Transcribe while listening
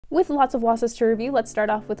With lots of Wasas to review, let's start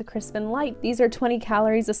off with the Crisp and Light. These are 20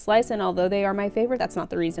 calories a slice, and although they are my favorite, that's not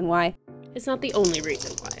the reason why. It's not the only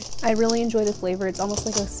reason why. I really enjoy the flavor. It's almost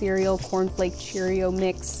like a cereal cornflake Cheerio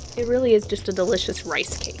mix. It really is just a delicious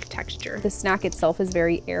rice cake texture. The snack itself is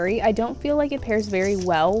very airy. I don't feel like it pairs very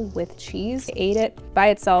well with cheese. I ate it by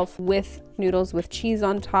itself with noodles with cheese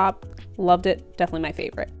on top. Loved it. Definitely my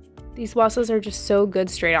favorite. These Wasas are just so good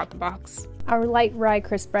straight out the box. Our light rye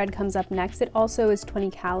crisp bread comes up next. It also is 20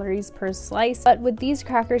 calories per slice, but with these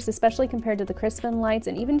crackers, especially compared to the Crisp and Lights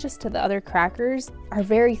and even just to the other crackers, are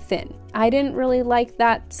very thin. I didn't really like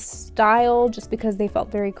that style just because they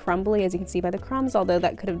felt very crumbly, as you can see by the crumbs, although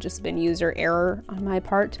that could have just been user error on my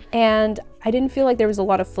part. And I didn't feel like there was a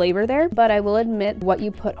lot of flavor there, but I will admit what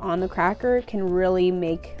you put on the cracker can really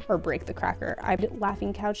make or break the cracker. I did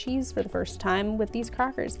Laughing Cow cheese for the first time with these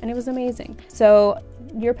crackers, and it was amazing. So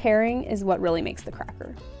your pairing is what really makes the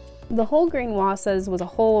cracker. The whole grain Wasas was a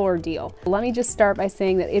whole ordeal. Let me just start by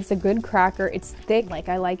saying that it's a good cracker. It's thick, like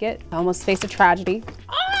I like it. I almost faced a tragedy.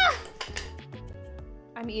 Ah!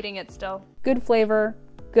 I'm eating it still. Good flavor,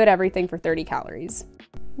 good everything for 30 calories.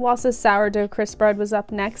 Wasa's sourdough crisp bread was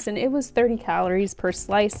up next, and it was 30 calories per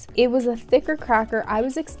slice. It was a thicker cracker. I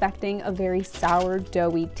was expecting a very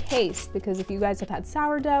sourdoughy taste, because if you guys have had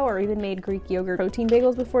sourdough or even made Greek yogurt protein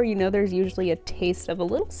bagels before, you know there's usually a taste of a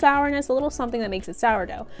little sourness, a little something that makes it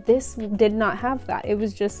sourdough. This did not have that. It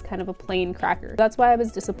was just kind of a plain cracker. That's why I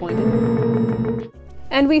was disappointed.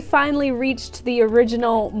 And we finally reached the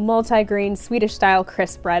original multi-grain Swedish style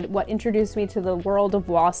crisp bread, what introduced me to the world of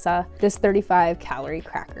Wasa, this 35 calorie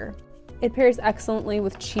cracker. It pairs excellently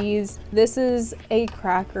with cheese. This is a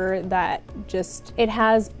cracker that it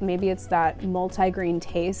has, maybe it's that multi-grain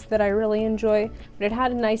taste that I really enjoy, but it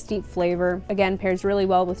had a nice deep flavor. Again, pairs really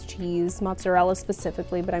well with cheese, mozzarella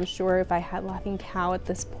specifically, but I'm sure if I had Laughing Cow at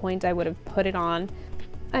this point, I would have put it on.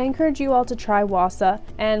 I encourage you all to try Wasa,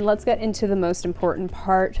 and let's get into the most important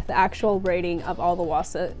part, the actual rating of all the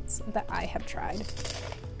Wasas that I have tried.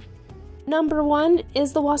 Number 1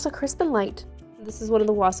 is the Wasa Crisp and Light. This is one of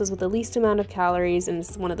the Wasas with the least amount of calories, and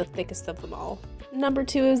this is one of the thickest of them all. Number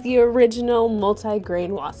 2 is the original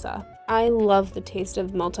multi-grain Wasa. I love the taste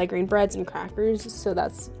of multi-grain breads and crackers, so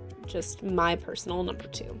that's just my personal number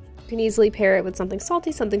 2. You can easily pair it with something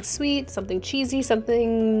salty, something sweet, something cheesy,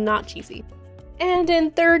 something not cheesy. And in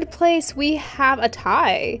third place, we have a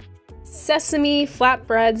tie. Sesame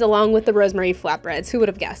flatbreads along with the rosemary flatbreads. Who would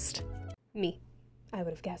have guessed? Me. I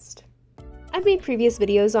would have guessed. I've made previous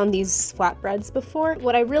videos on these flatbreads before.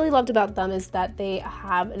 What I really loved about them is that they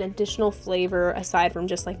have an additional flavor aside from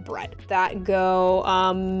just like bread that go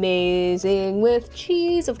amazing with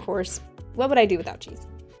cheese, of course. What would I do without cheese?